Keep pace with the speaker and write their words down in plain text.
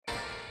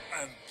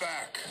I'm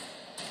back.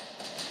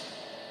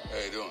 How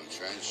you doing,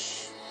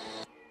 Trench?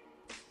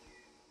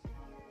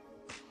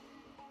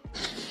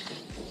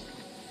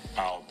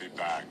 I'll be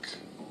back.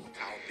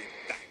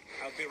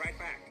 I'll be right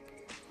back.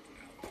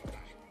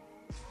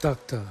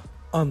 Dr.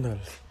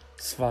 Arnold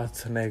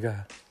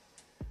Schwarzenegger.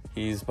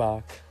 He's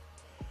back.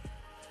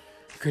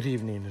 Good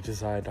evening, it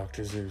is I,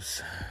 Dr.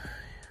 Zeus.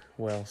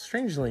 Well,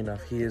 strangely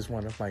enough, he is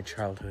one of my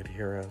childhood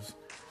heroes.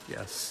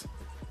 Yes.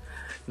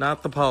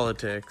 Not the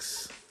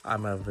politics.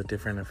 I'm of a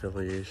different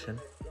affiliation.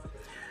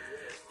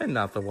 And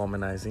not the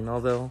womanizing,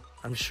 although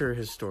I'm sure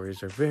his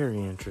stories are very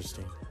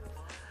interesting.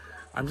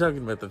 I'm talking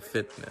about the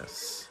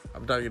fitness.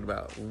 I'm talking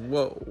about,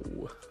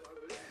 whoa.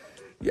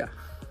 Yeah.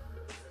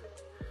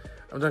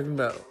 I'm talking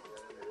about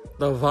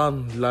the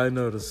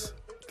one-liners.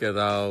 Get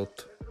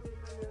out.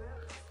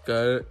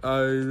 Oh,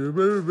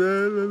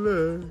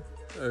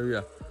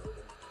 yeah.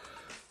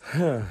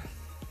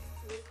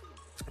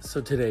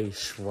 So today,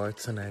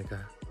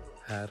 Schwarzenegger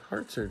had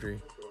heart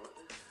surgery.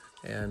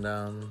 And,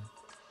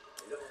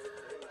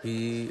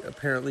 he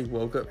apparently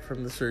woke up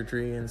from the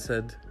surgery and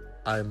said,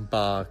 I'm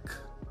back.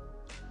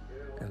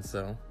 And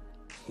so,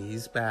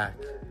 he's back.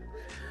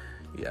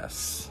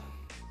 Yes.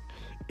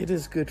 It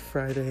is Good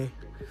Friday.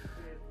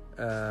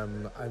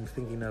 I'm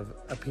thinking of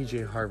a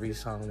PJ Harvey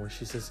song where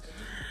she says,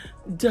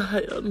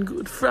 die on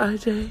Good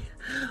Friday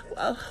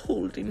while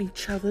holding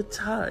each other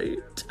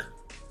tight.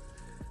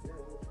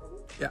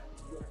 Yeah.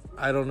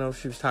 I don't know if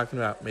she was talking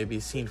about maybe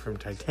a scene from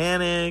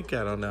Titanic.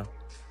 I don't know.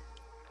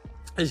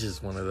 It's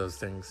just one of those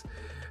things.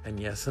 And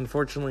yes,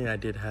 unfortunately, I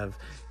did have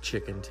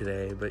chicken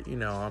today, but you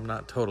know, I'm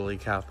not totally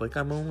Catholic.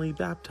 I'm only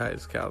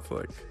baptized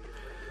Catholic.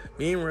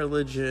 Me and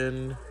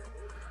religion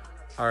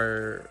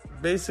are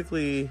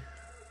basically,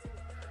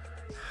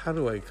 how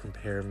do I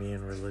compare me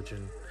and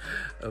religion?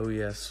 Oh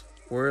yes,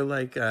 we're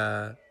like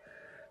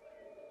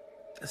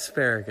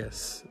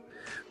asparagus.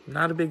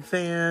 Not a big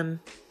fan.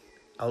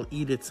 I'll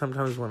eat it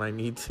sometimes when I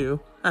need to.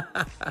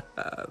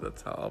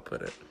 That's how I'll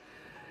put it.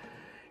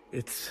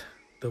 It's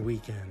the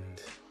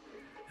weekend,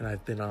 and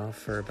I've been off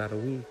for about a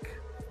week.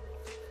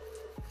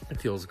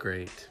 It feels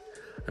great.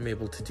 I'm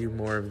able to do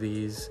more of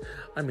these.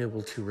 I'm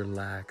able to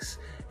relax,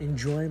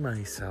 enjoy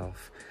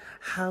myself,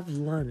 have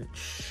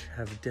lunch,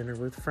 have dinner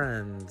with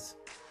friends.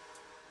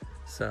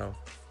 So,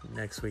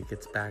 next week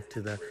it's back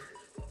to the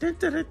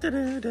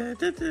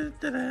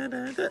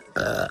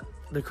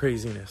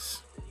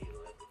craziness,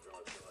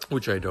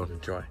 which I don't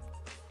enjoy.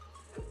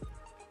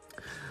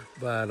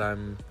 But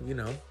I'm, you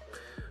know,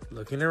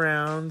 looking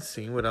around,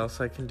 seeing what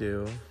else I can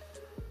do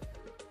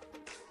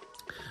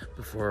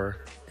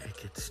before it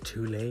gets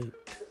too late.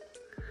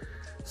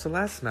 So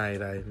last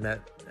night I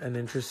met an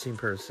interesting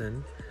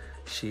person.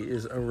 She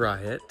is a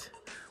riot.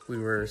 We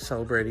were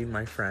celebrating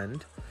my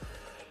friend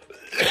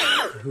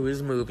who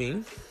is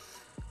moving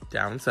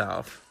down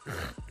south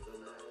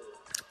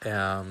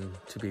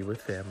to be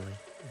with family.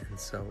 And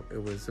so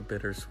it was a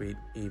bittersweet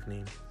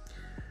evening.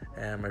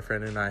 And my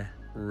friend and I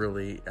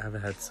really have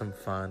had some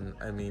fun.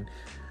 I mean,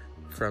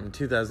 from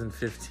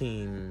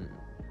 2015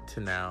 to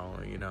now,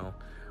 you know,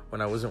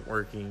 when I wasn't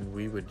working,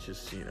 we would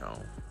just, you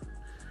know,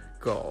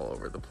 go all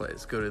over the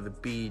place, go to the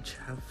beach,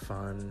 have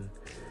fun,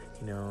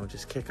 you know,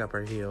 just kick up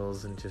our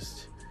heels and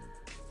just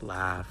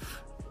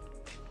laugh.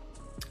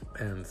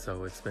 And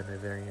so it's been a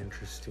very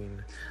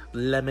interesting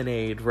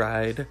Lemonade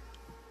ride.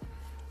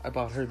 I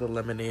bought her the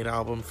Lemonade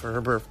album for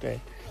her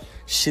birthday.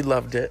 She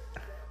loved it.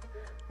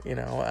 You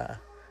know,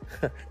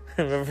 I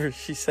remember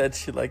she said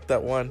she liked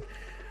that one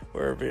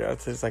where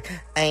Beyonce's like,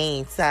 I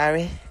ain't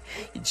sorry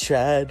you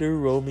tried to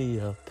roll me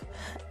up.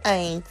 I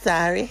ain't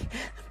sorry,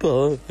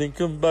 but I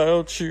think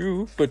about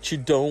you, but you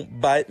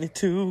don't bite me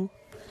too.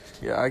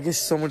 Yeah, I guess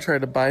someone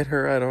tried to bite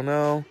her. I don't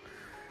know.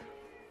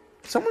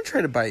 Someone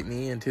tried to bite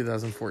me in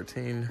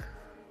 2014.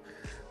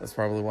 That's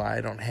probably why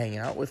I don't hang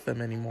out with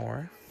them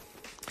anymore.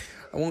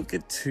 I won't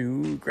get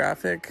too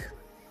graphic.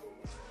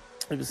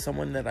 It was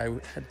someone that I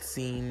had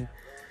seen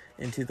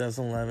in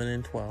 2011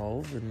 and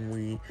 12, and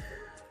we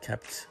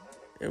kept,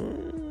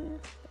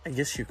 I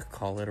guess you could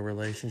call it a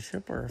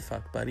relationship or a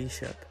fuck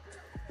buddyship.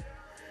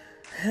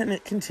 And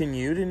it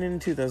continued, and in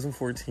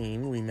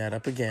 2014, we met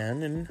up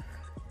again, and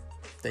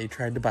they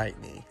tried to bite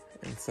me.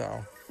 And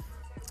so,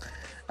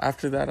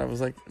 after that, I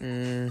was like,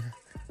 I'm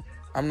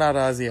not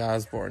Ozzy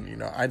Osbourne, you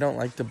know. I don't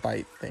like to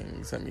bite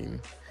things. I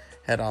mean,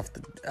 head off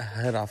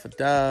a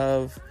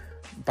dove,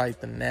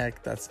 bite the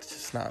neck. That's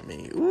just not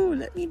me. Ooh,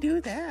 let me do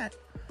that.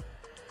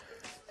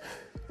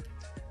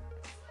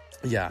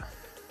 Yeah.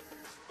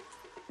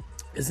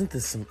 Isn't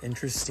this some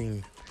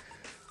interesting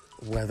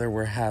weather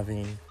we're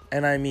having?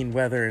 And I mean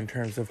weather in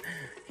terms of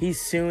he's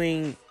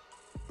suing,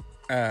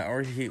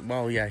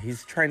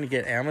 he's trying to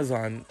get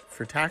Amazon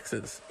for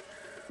taxes.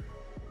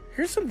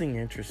 Here's something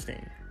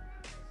interesting.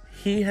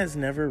 He has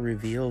never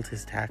revealed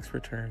his tax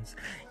returns,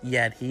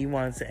 yet he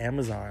wants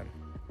Amazon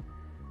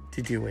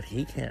to do what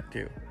he can't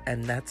do.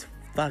 And that's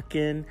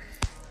fucking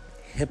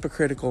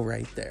hypocritical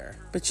right there.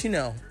 But you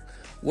know,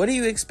 what do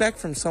you expect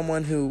from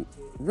someone who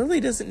really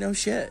doesn't know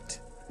shit?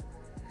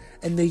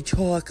 And they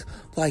talk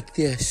like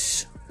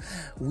this.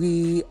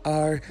 we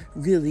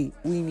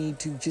need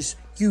to just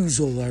use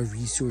all our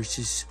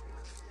resources,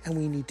 and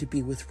we need to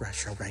be with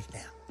Russia right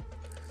now.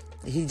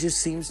 He just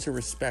seems to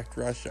respect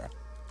Russia,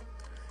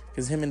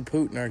 because him and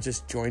Putin are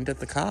just joined at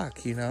the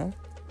cock, you know?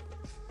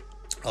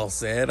 I'll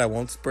say it, I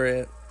won't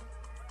spray it.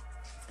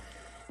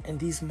 And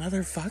these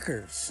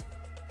motherfuckers,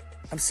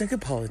 I'm sick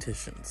of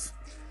politicians.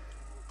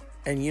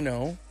 And you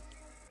know,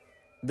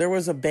 there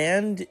was a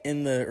band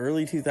in the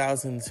early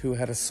 2000s who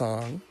had a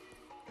song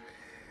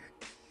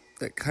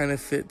that kind of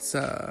fits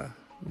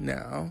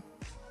now.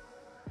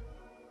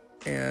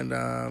 And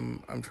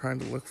I'm trying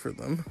to look for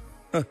them.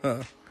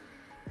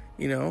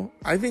 You know,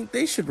 I think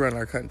they should run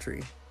our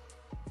country.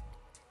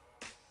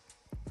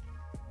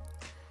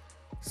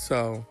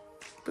 So,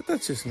 but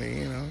that's just me,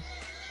 you know.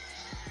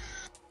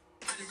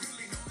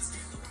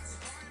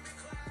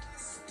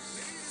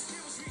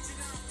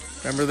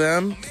 Remember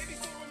them?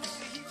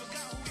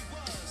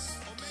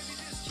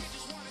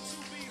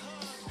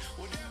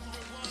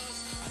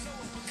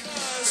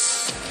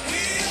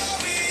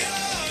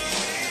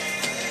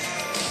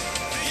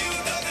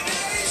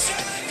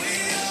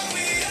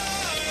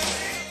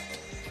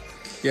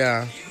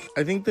 Yeah,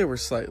 I think they were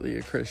slightly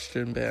a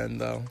Christian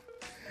band, though.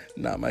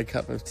 Not my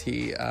cup of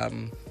tea. I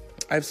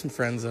have some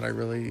friends that I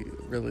really,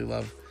 really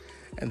love,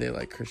 and they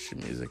like Christian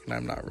music, and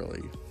I'm not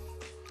really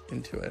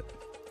into it.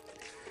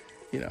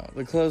 You know,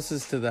 the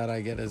closest to that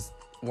I get is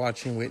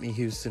watching Whitney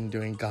Houston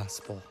doing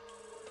gospel.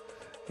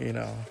 You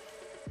know.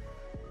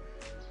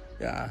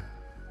 Yeah,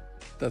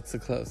 that's the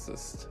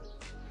closest.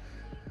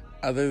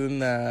 Other than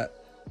that,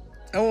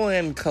 oh,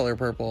 and Color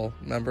Purple,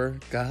 remember?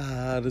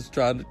 God is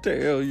trying to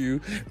tell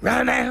you,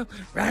 right now,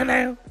 right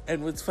now.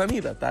 And what's funny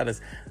about that is,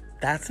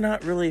 that's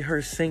not really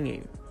her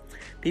singing.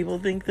 People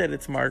think that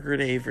it's Margaret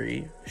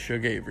Avery,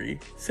 Suge Avery,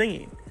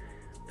 singing.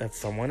 That's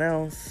someone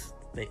else.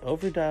 They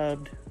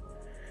overdubbed.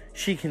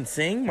 She can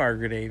sing,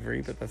 Margaret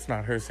Avery, but that's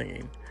not her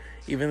singing.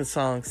 Even the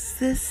song,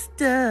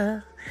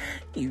 Sister,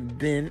 You've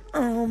Been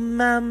on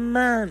My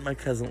Mind. My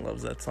cousin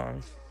loves that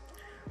song.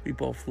 We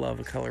both love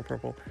The Color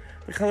Purple.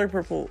 The Color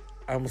Purple,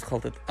 I almost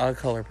called it A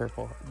Color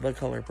Purple. The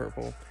Color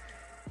Purple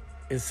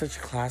is such a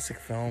classic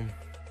film.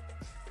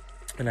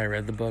 And I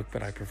read the book,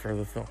 but I prefer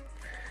the film.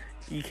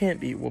 You can't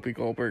beat Whoopi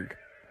Goldberg.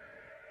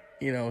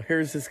 You know,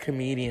 here's this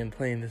comedian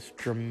playing this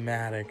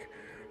dramatic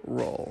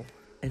role.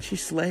 And she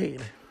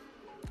slayed.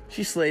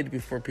 She slayed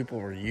before people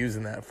were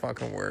using that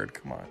fucking word.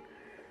 Come on.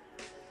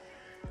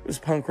 It was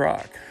punk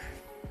rock.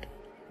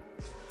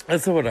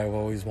 That's what I've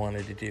always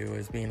wanted to do,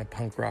 is be in a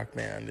punk rock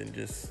band and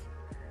just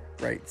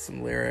write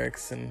some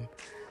lyrics and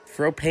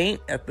throw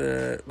paint at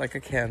like a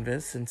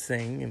canvas and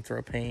sing and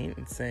throw paint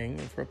and sing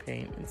and throw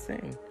paint and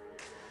sing.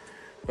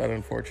 But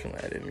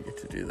unfortunately, I didn't get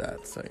to do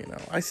that. So, you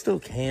know, I still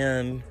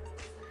can.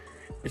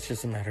 It's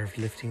just a matter of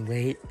lifting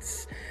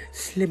weights,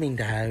 slimming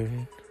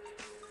down,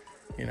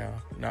 you know,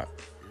 not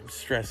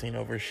stressing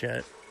over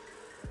shit,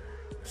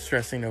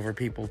 stressing over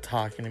people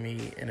talking to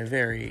me in a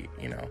very,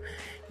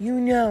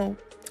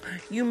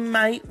 you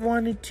might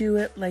want to do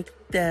it like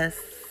this,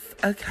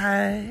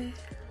 okay?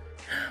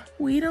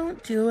 We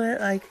don't do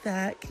it like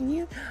that. Can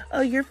you?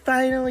 Oh, you're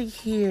finally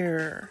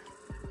here.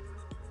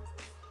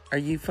 Are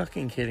you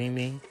fucking kidding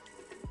me?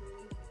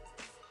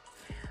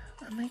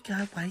 Oh my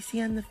God, why is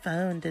he on the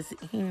phone? Does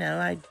he know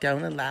I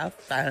don't allow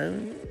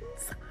phones?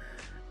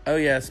 Oh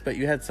yes, but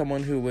you had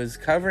someone who was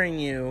covering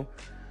you,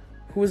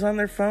 who was on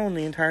their phone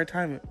the entire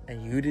time,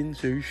 and you didn't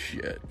say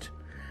shit.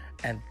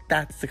 And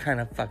that's the kind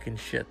of fucking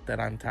shit that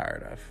I'm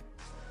tired of.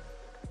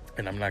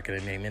 And I'm not gonna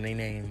name any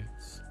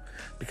names,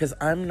 because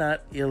I'm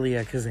not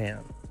Ilya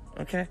Kazan,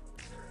 okay?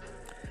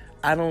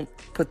 I don't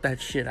put that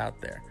shit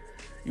out there.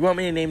 You want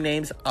me to name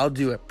names? I'll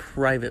do it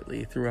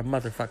privately through a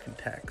motherfucking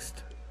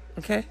text,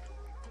 okay?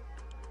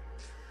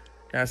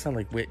 Now I sound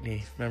like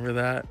Whitney. Remember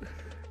that?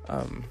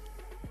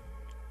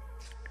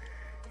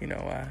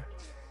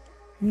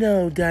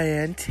 No,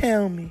 Diane,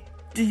 tell me.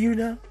 Do you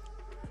know?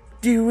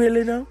 Do you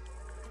really know?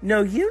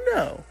 No, you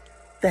know.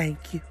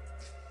 Thank you.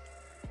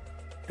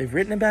 They've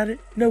written about it?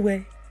 No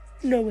way.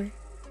 No way.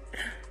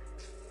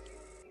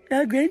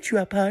 I'll grant you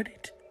I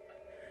partied.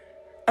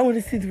 I want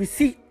to see the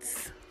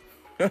receipts.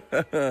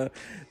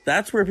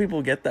 That's where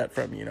people get that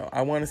from,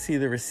 I want to see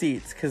the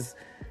receipts, because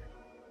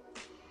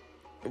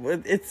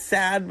it's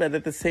sad, but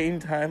at the same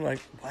time,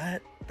 like,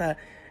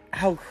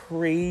 how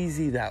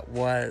crazy that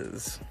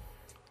was.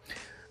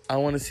 I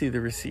want to see the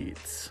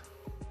receipts.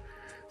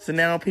 So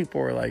now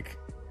people are like,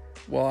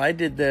 well, I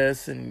did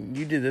this and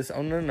you did this.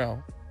 Oh,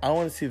 no. I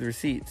want to see the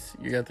receipts.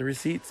 You got the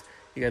receipts?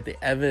 You got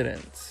the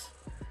evidence.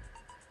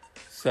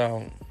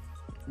 So,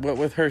 but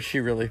with her, she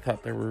really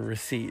thought there were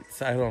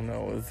receipts. I don't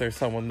know. Is there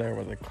someone there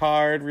with a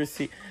card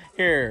receipt?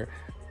 Here,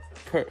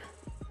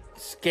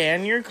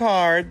 scan your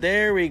card.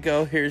 There we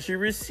go. Here's your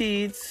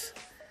receipts.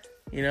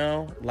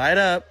 Light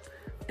up.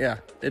 Yeah,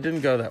 it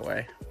didn't go that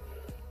way.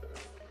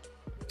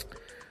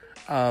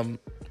 I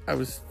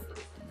was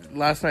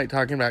last night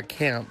talking about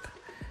camp,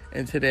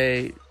 and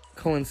today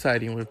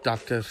coinciding with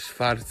Dr.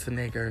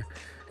 Schwarzenegger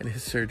and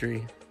his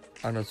surgery,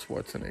 Arnold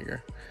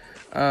Schwarzenegger.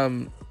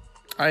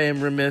 I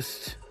am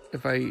remiss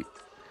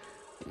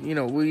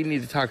we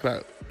need to talk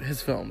about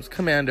his films.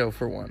 Commando,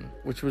 for one,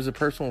 which was a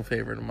personal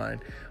favorite of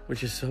mine,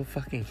 which is so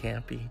fucking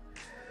campy.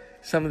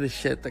 Some of the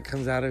shit that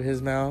comes out of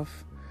his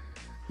mouth.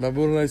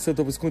 Remember when I said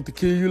I was going to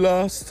kill you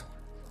last?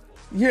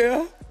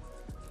 Yeah,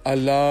 I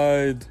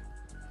lied.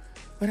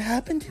 What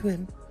happened to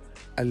him?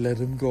 I let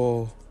him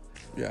go.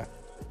 Yeah.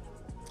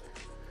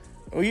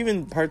 Or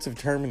even parts of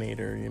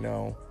Terminator,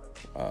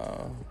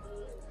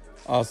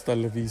 hasta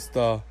la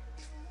vista,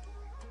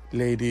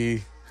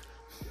 lady.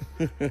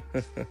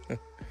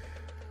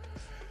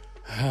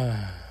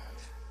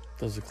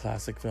 Those are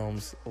classic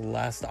films.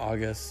 Last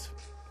August,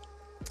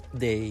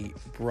 they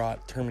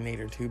brought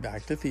Terminator 2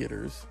 back to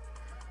theaters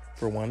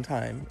for one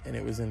time, and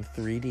it was in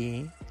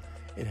 3D.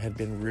 It had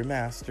been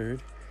remastered,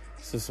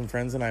 so some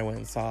friends and I went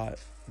and saw it.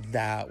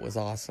 That was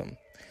awesome.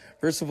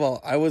 First of all,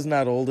 I was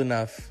not old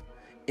enough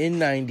in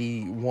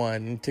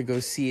 91 to go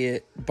see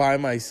it by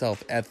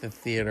myself at the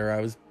theater.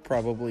 I was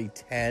probably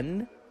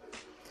 10.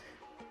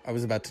 I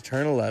was about to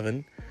turn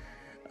 11.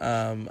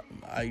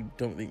 I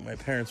don't think my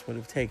parents would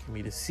have taken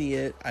me to see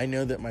it. I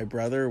know that my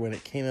brother, when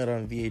it came out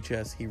on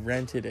VHS, he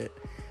rented it,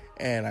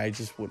 and I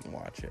just wouldn't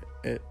watch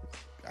it.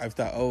 I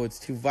thought, it's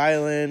too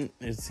violent.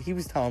 He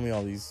was telling me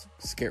all these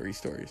scary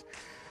stories.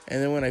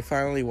 And then when I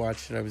finally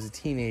watched it, I was a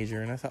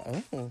teenager, and I thought,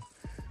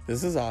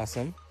 this is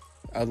awesome.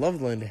 I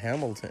loved Linda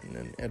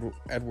Hamilton and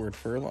Edward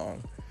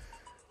Furlong,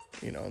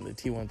 in the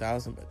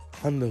T-1000, but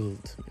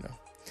Arnold,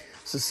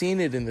 So seeing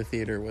it in the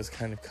theater was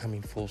kind of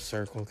coming full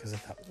circle, because I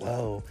thought,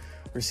 whoa,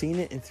 we're seeing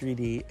it in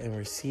 3D and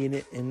we're seeing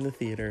it in the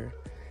theater,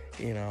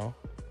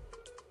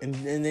 and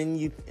then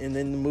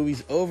the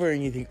movie's over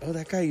and you think,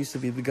 that guy used to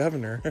be the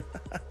governor.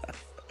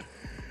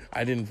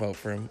 I didn't vote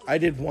for him. I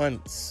did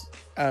once,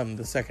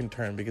 the second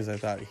term, because I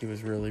thought he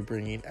was really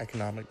bringing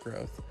economic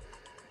growth,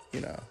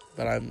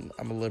 but I'm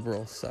a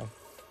liberal, so.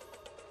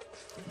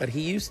 But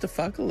he used to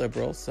fuck a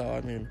liberal, so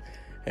I mean,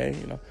 hey,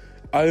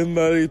 I am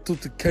married to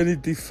the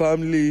Kennedy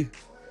family.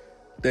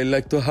 They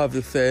like to have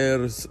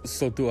affairs,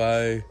 so do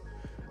I.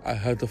 I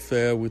had an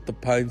affair with the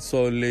Pine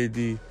Sol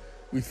lady.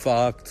 We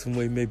fucked and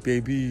we made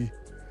baby.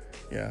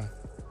 Yeah.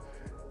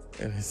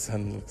 And his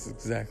son looks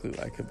exactly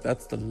like him.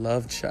 That's the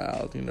love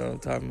child, you know what I'm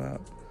talking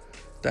about?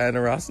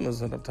 Diana Ross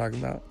knows what I'm talking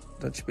about,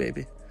 don't you,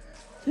 baby?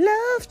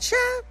 Love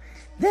child,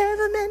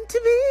 never meant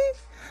to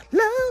be.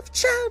 Love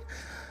child,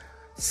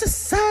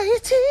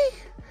 society.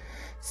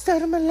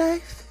 Started my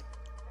life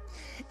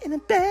in a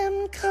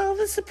band called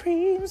the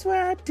Supremes,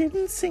 where I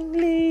didn't sing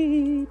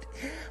lead,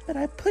 but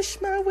I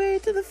pushed my way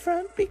to the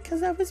front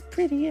because I was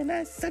pretty and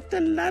I sucked a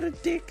lot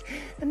of dick,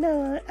 and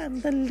now I'm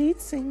the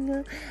lead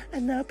singer,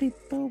 and now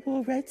people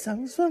will write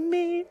songs for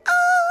me.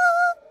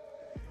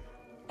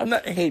 I'm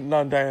not hating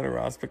on Diana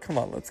Ross, but come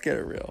on, let's get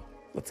it real.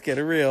 Let's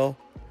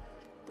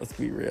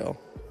be real.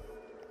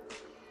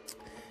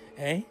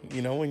 Hey,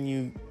 when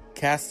you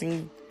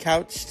casting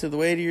couch to the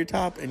way to your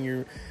top, and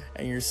you're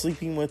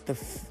sleeping with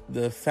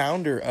the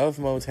founder of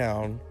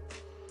Motown,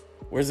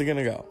 where's it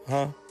gonna go,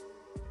 huh?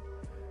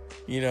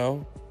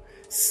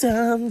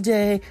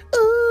 Someday,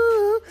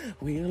 ooh,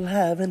 we'll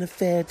have an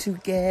affair to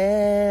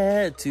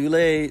get too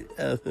late.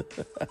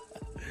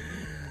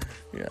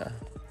 Yeah,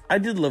 I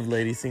did love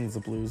Lady Sings the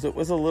Blues. It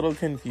was a little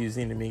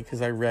confusing to me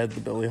because I read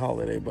the Billie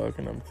Holiday book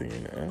and I'm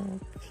thinking,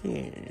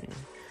 okay,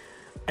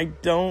 I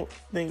don't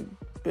think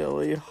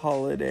Billie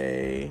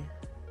Holiday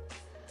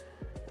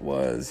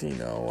was,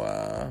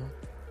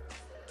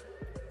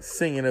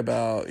 singing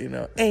about,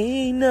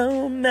 ain't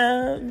no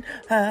mountain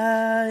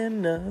high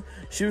enough.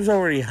 She was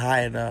already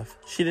high enough.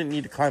 She didn't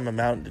need to climb a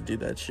mountain to do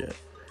that shit.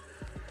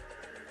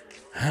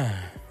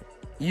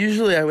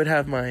 Usually I would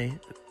have my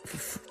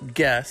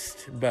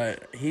guest,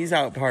 but he's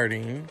out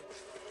partying,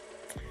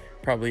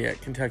 probably at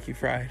Kentucky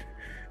Fried.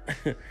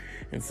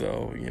 And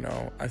so,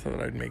 I thought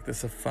I'd make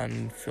this a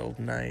fun-filled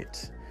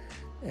night.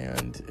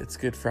 And it's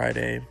Good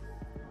Friday.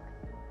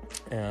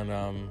 And,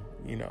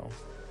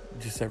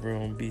 just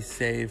everyone be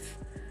safe.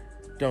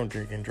 Don't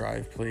drink and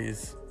drive,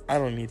 please. I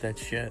don't need that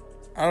shit.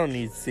 I don't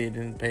need to see it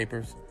in the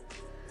papers.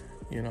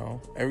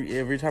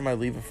 Every time I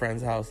leave a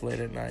friend's house late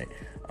at night,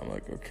 I'm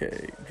like,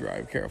 okay,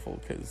 drive careful,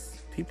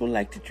 because people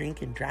like to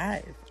drink and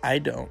drive. I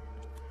don't.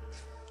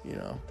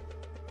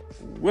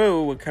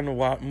 Whoa, what kind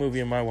of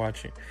movie am I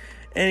watching?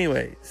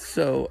 Anyway,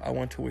 so I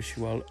want to wish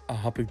you all a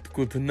happy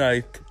good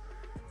night.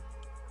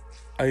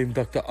 I am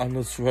Dr.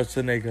 Arnold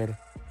Schwarzenegger,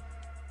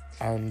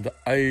 and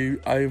I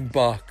am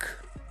back,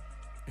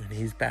 and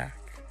he's back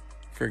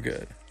for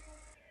good.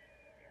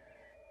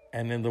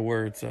 And in the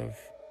words of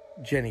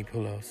Jenny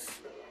Poulos,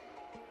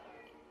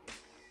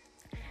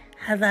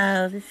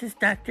 hello, this is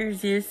Dr.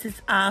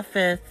 Zeus's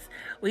office.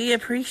 We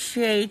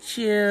appreciate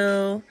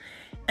you.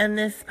 And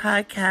this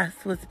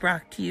podcast was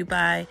brought to you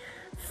by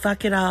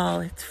Fuck It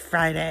All. It's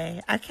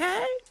Friday.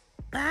 Okay?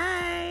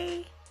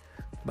 Bye.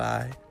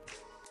 Bye.